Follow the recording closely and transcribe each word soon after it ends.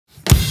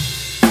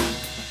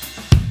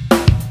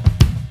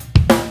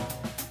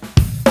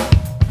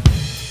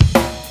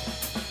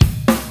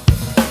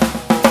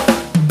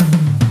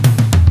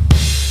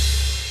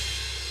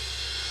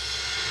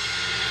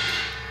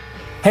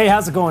Hey,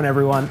 how's it going,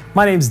 everyone?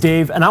 My name's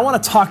Dave, and I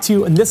want to talk to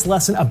you in this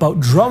lesson about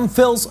drum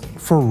fills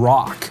for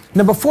rock.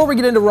 Now, before we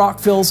get into rock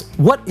fills,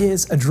 what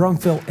is a drum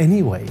fill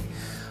anyway?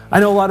 I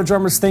know a lot of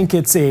drummers think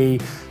it's a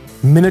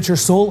miniature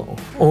solo,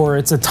 or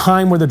it's a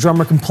time where the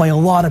drummer can play a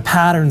lot of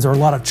patterns or a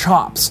lot of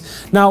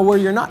chops. Now, where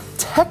you're not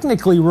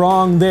technically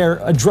wrong there,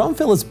 a drum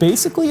fill is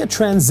basically a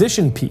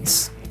transition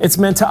piece. It's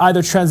meant to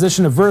either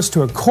transition a verse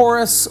to a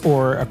chorus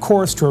or a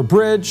chorus to a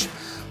bridge,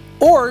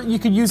 or you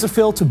could use a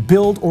fill to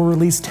build or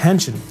release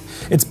tension.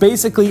 It's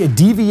basically a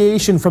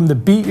deviation from the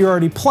beat you're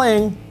already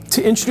playing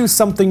to introduce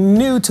something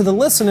new to the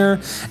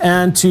listener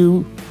and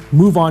to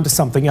move on to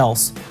something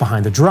else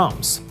behind the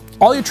drums.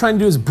 All you're trying to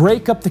do is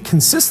break up the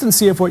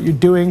consistency of what you're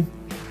doing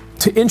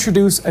to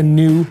introduce a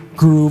new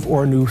groove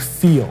or a new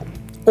feel,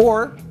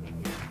 or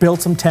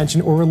build some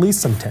tension or release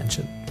some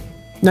tension.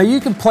 Now,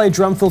 you can play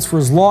drum fills for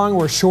as long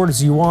or as short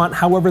as you want.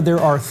 However, there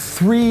are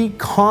three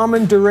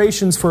common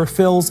durations for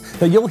fills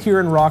that you'll hear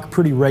in rock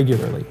pretty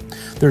regularly.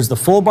 There's the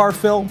full bar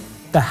fill,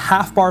 the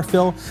half bar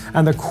fill,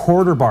 and the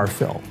quarter bar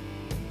fill.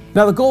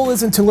 Now, the goal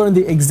isn't to learn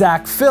the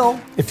exact fill.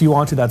 If you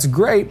want to, that's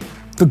great.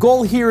 The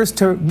goal here is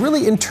to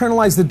really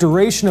internalize the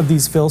duration of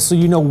these fills so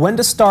you know when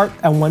to start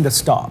and when to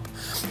stop.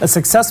 A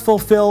successful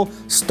fill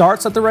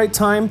starts at the right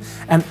time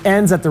and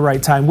ends at the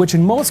right time, which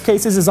in most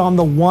cases is on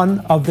the one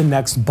of the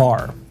next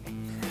bar.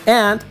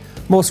 And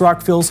most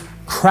rock fills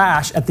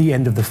crash at the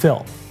end of the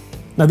fill.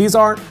 Now, these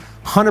aren't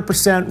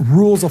 100%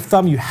 rules of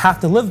thumb you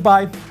have to live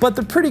by, but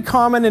they're pretty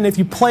common, and if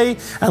you play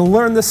and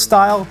learn this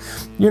style,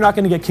 you're not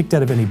going to get kicked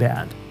out of any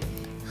band.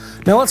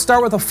 Now, let's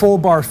start with a full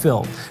bar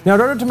fill. Now,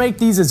 in order to make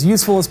these as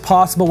useful as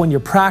possible when you're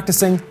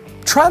practicing,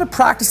 try to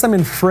practice them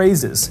in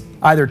phrases,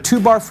 either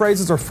 2-bar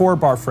phrases or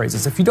 4-bar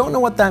phrases. If you don't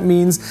know what that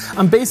means,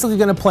 I'm basically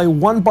going to play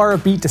 1 bar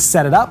of beat to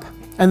set it up,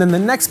 and then the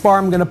next bar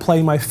I'm going to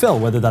play my fill,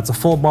 whether that's a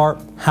full bar,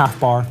 half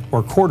bar,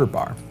 or quarter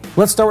bar.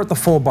 Let's start with the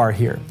full bar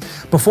here.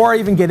 Before I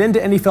even get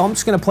into any fill, I'm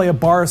just going to play a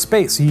bar of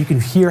space so you can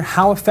hear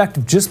how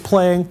effective just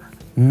playing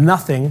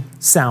nothing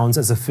sounds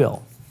as a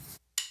fill.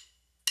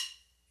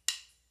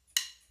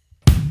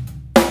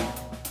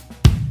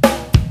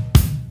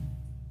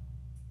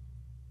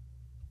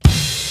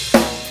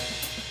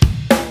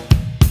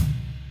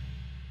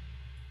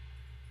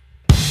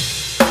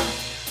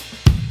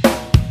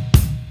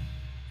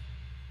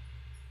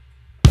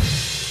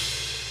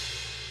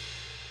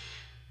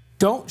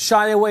 Don't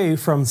shy away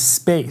from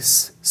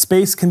space.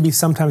 Space can be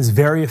sometimes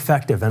very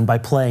effective, and by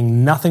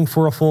playing nothing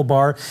for a full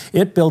bar,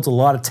 it builds a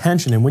lot of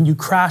tension, and when you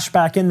crash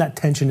back in, that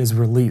tension is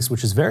released,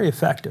 which is very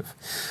effective.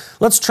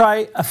 Let's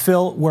try a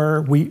fill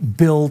where we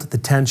build the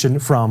tension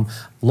from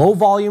low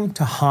volume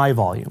to high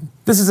volume.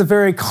 This is a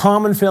very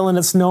common fill, and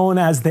it's known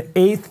as the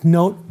 8th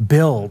note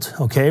build.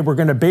 Okay, we're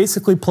going to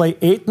basically play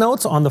 8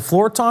 notes on the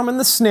floor tom and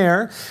the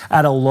snare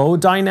at a low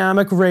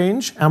dynamic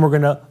range, and we're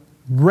going to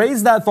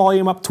raise that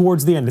volume up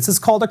towards the end. This is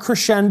called a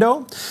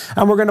crescendo,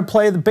 and we're going to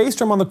play the bass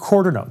drum on the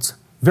quarter notes.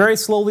 Very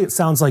slowly, it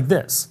sounds like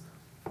this.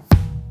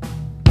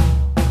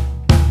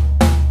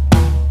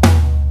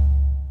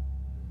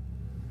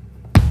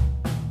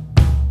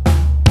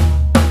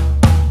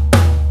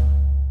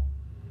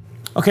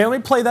 Okay, let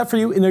me play that for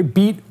you in a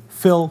beat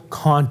fill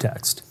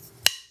context.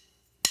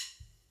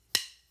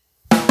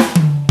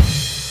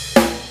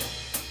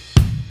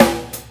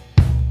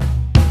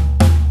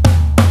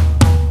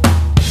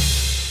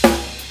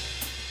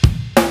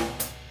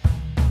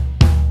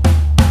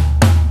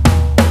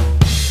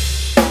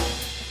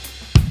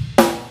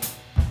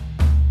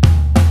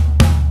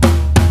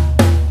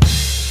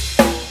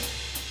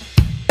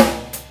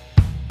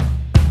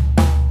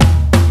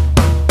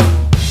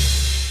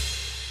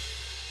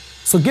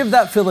 So give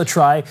that fill a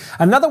try.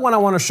 Another one I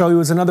want to show you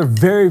is another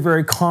very,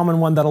 very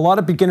common one that a lot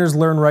of beginners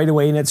learn right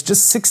away, and it's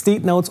just 6 to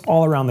 8 notes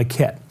all around the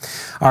kit.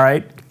 All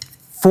right,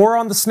 4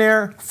 on the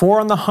snare, 4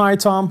 on the high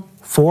tom,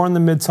 4 on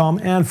the mid tom,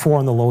 and 4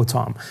 on the low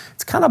tom.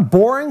 It's kind of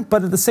boring,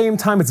 but at the same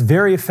time, it's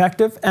very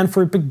effective, and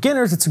for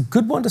beginners, it's a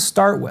good one to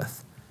start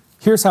with.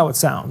 Here's how it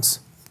sounds.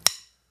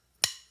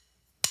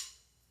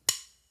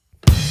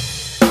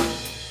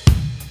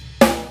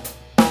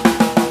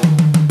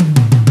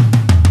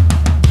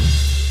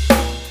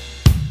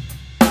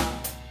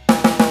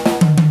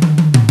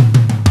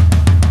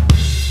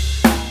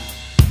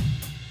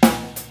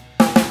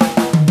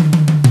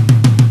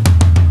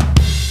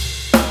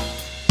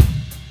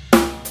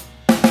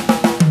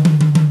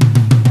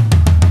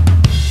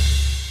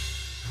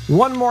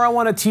 One more I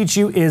want to teach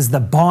you is the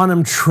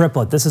Bonham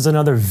triplet. This is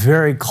another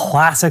very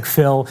classic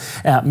fill,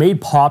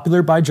 made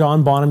popular by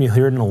John Bonham. You'll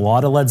hear it in a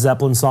lot of Led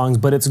Zeppelin songs,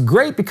 but it's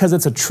great because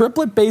it's a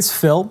triplet bass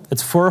fill.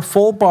 It's for a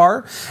full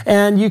bar,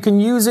 and you can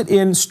use it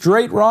in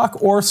straight rock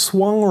or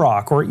swung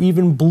rock or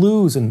even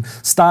blues and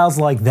styles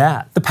like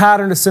that. The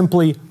pattern is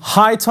simply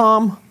high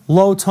tom,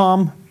 low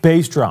tom,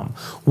 bass drum.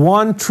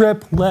 1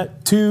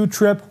 triplet, 2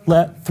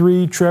 triplet,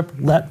 3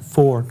 triplet,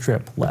 4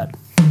 triplet.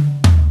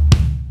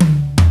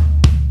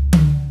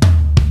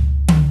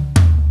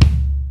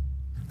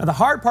 Now, the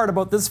hard part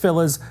about this fill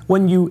is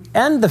when you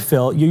end the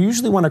fill, you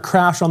usually want to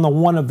crash on the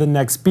one of the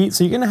next beat,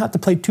 so you're going to have to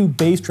play 2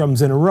 bass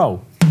drums in a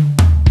row.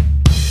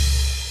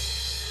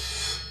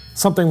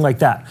 something like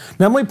that.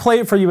 Now let me play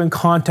it for you in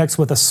context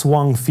with a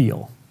swung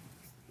feel.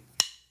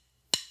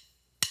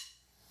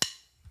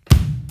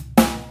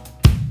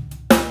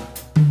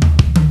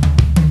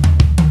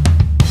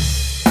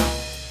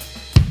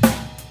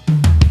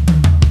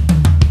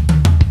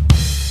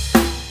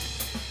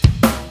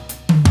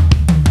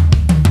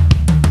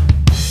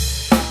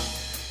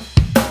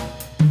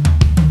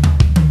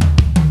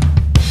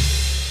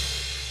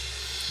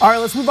 All right,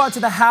 let's move on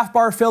to the half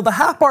bar fill. The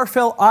half bar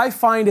fill I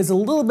find is a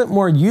little bit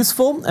more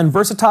useful and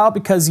versatile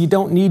because you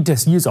don't need to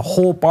use a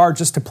whole bar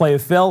just to play a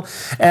fill.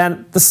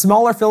 And the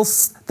smaller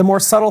fills, the more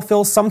subtle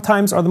fills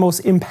sometimes are the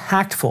most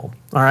impactful, all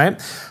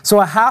right? So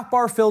a half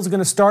bar fill is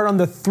gonna start on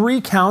the 3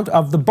 count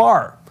of the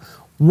bar.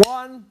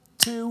 1,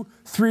 2,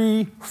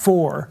 3,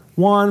 4.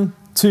 1,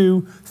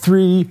 2,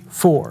 3,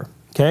 4.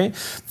 Okay,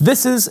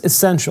 this is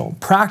essential.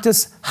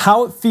 Practice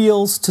how it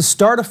feels to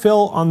start a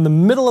fill on the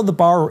middle of the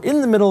bar or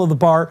in the middle of the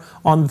bar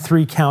on the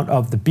 3 count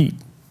of the beat.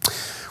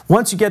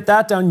 Once you get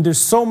that down,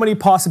 there's so many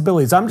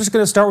possibilities. I'm just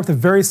going to start with a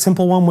very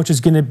simple one, which is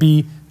going to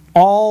be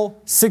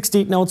all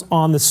 16th notes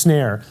on the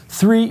snare.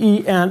 3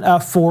 E and a,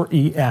 4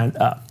 E and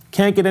a.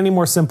 Can't get any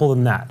more simple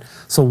than that.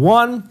 So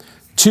 1,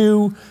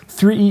 2,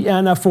 3 E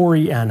and a, 4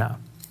 E and a.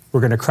 We're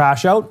going to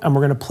crash out and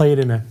we're going to play it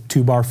in a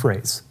 2-bar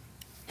phrase.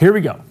 Here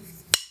we go.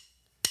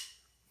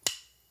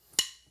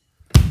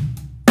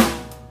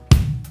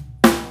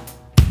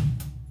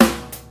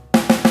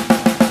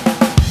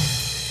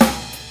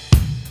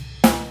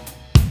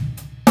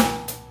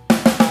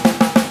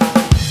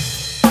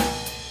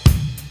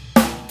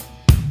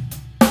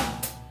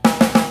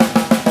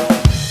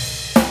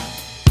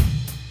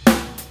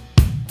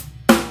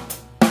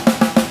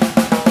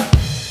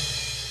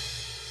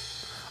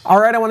 All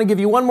right, I want to give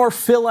you one more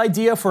fill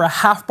idea for a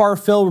half bar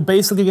fill. We're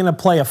basically going to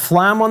play a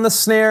flam on the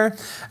snare,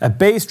 a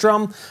bass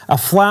drum, a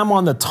flam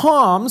on the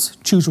toms,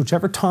 choose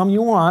whichever tom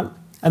you want,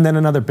 and then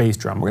another bass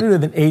drum. We're going to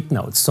do it in 8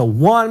 notes. So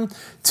 1,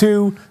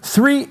 2,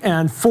 3,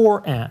 and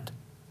 4, and.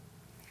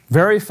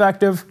 Very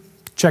effective.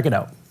 Check it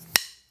out.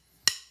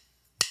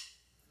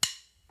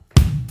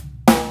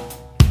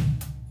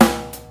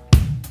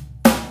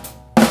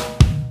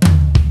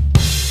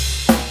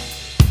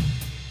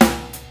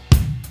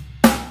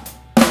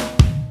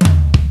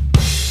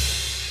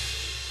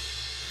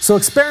 So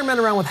experiment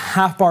around with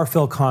half bar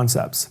fill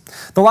concepts.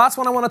 The last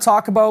one I want to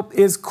talk about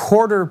is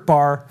quarter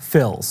bar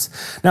fills.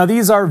 Now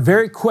these are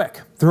very quick.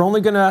 They're only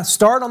going to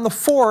start on the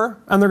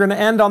 4 and they're going to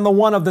end on the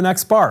 1 of the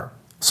next bar.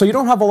 So you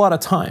don't have a lot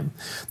of time.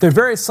 They're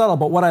very subtle,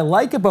 but what I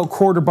like about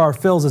quarter bar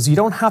fills is you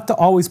don't have to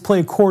always play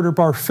a quarter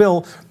bar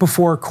fill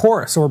before a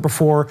chorus or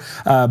before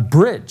a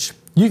bridge.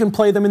 You can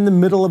play them in the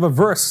middle of a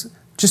verse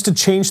just to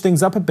change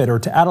things up a bit or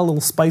to add a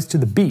little spice to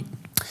the beat.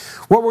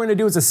 What we're going to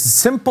do is a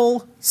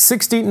simple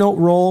 16th note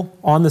roll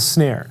on the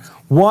snare.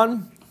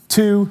 1,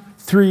 2,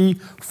 3,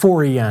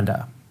 4 E and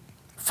a.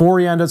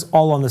 4 E and a's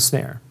all on the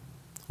snare.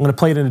 I'm going to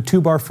play it in a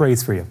 2-bar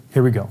phrase for you.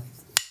 Here we go.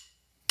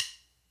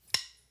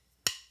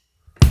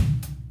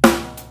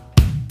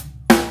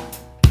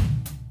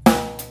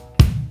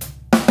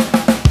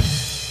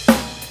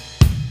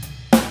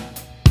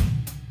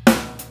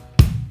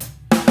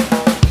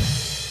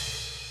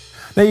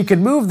 Now you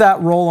can move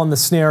that roll on the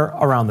snare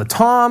around the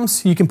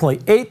toms. You can play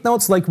 8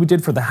 notes like we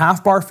did for the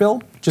half bar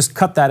fill. Just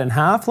cut that in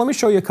half. Let me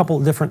show you a couple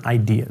of different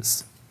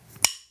ideas.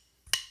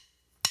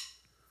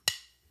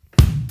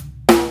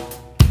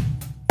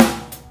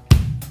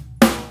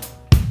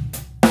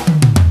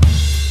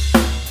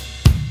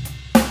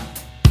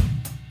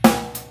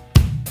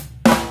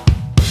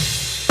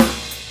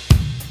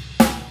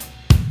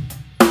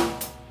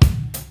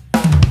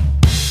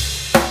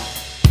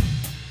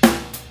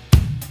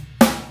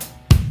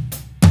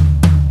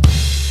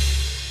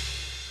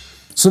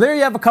 So there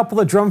you have a couple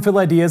of drum fill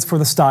ideas for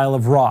the style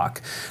of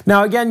rock.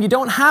 Now again, you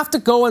don't have to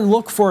go and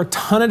look for a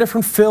ton of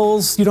different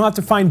fills. You don't have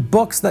to find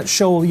books that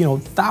show,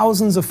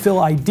 thousands of fill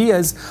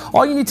ideas.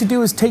 All you need to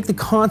do is take the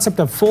concept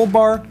of full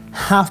bar,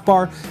 half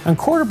bar, and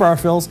quarter bar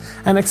fills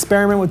and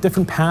experiment with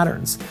different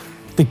patterns.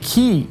 The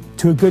key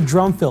to a good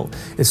drum fill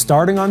is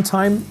starting on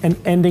time and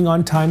ending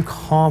on time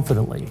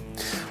confidently.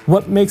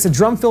 What makes a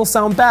drum fill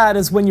sound bad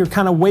is when you're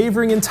kind of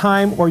wavering in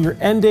time or you're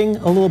ending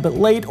a little bit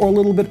late or a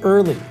little bit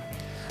early.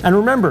 And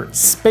remember,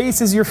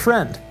 space is your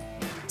friend.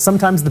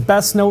 Sometimes the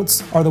best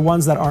notes are the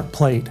ones that aren't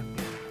played.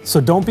 So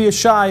don't be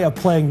shy of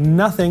playing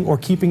nothing or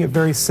keeping it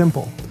very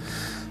simple.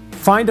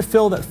 Find a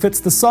fill that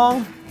fits the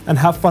song and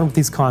have fun with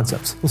these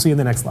concepts. We'll see you in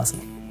the next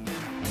lesson.